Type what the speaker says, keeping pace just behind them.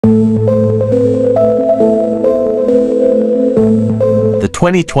The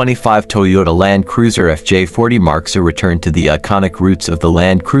 2025 Toyota Land Cruiser FJ40 marks a return to the iconic roots of the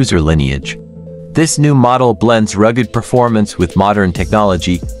Land Cruiser lineage. This new model blends rugged performance with modern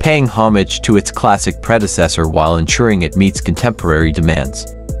technology, paying homage to its classic predecessor while ensuring it meets contemporary demands.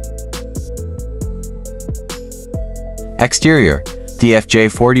 Exterior: the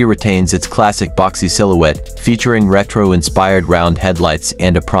FJ40 retains its classic boxy silhouette, featuring retro-inspired round headlights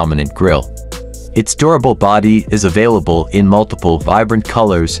and a prominent grille. Its durable body is available in multiple vibrant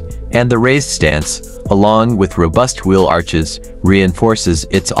colors, and the raised stance, along with robust wheel arches, reinforces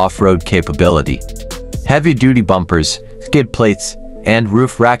its off-road capability. Heavy-duty bumpers, skid plates, and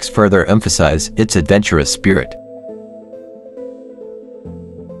roof racks further emphasize its adventurous spirit.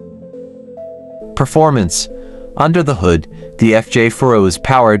 Performance: under the hood, the FJ40 is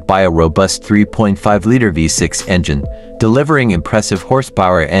powered by a robust 3.5-liter V6 engine, delivering impressive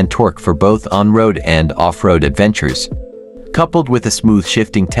horsepower and torque for both on-road and off-road adventures. Coupled with a smooth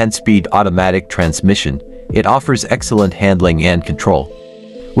shifting 10-speed automatic transmission, it offers excellent handling and control.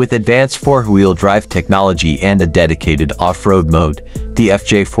 With advanced four-wheel drive technology and a dedicated off-road mode, the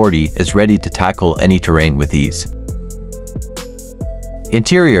FJ40 is ready to tackle any terrain with ease.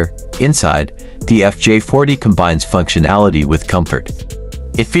 Interior: inside, the FJ40 combines functionality with comfort.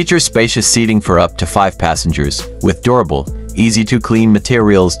 It features spacious seating for up to 5 passengers, with durable, easy-to-clean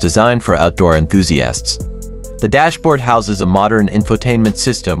materials designed for outdoor enthusiasts. The dashboard houses a modern infotainment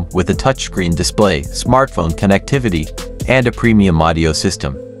system with a touchscreen display, smartphone connectivity, and a premium audio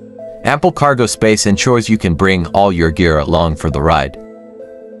system. Ample cargo space ensures you can bring all your gear along for the ride.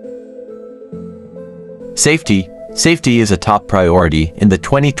 Safety is a top priority in the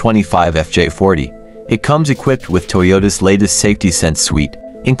 2025 FJ40. It comes equipped with Toyota's latest Safety Sense suite,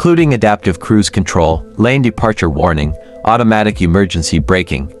 including adaptive cruise control, lane departure warning, automatic emergency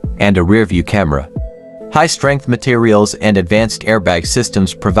braking, and a rear-view camera. High-strength materials and advanced airbag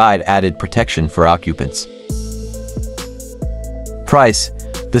systems provide added protection for occupants. Price: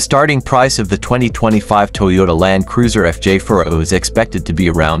 the starting price of the 2025 Toyota Land Cruiser FJ40 is expected to be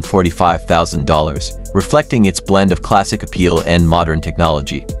around $45,000, reflecting its blend of classic appeal and modern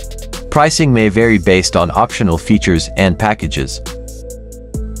technology. Pricing may vary based on optional features and packages.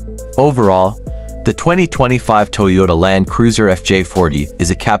 Overall, the 2025 Toyota Land Cruiser FJ40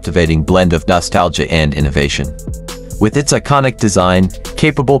 is a captivating blend of nostalgia and innovation. With its iconic design,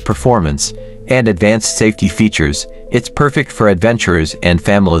 capable performance, and advanced safety features, it's perfect for adventurers and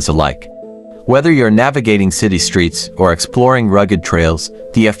families alike. Whether you're navigating city streets or exploring rugged trails,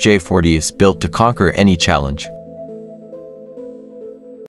 the FJ40 is built to conquer any challenge.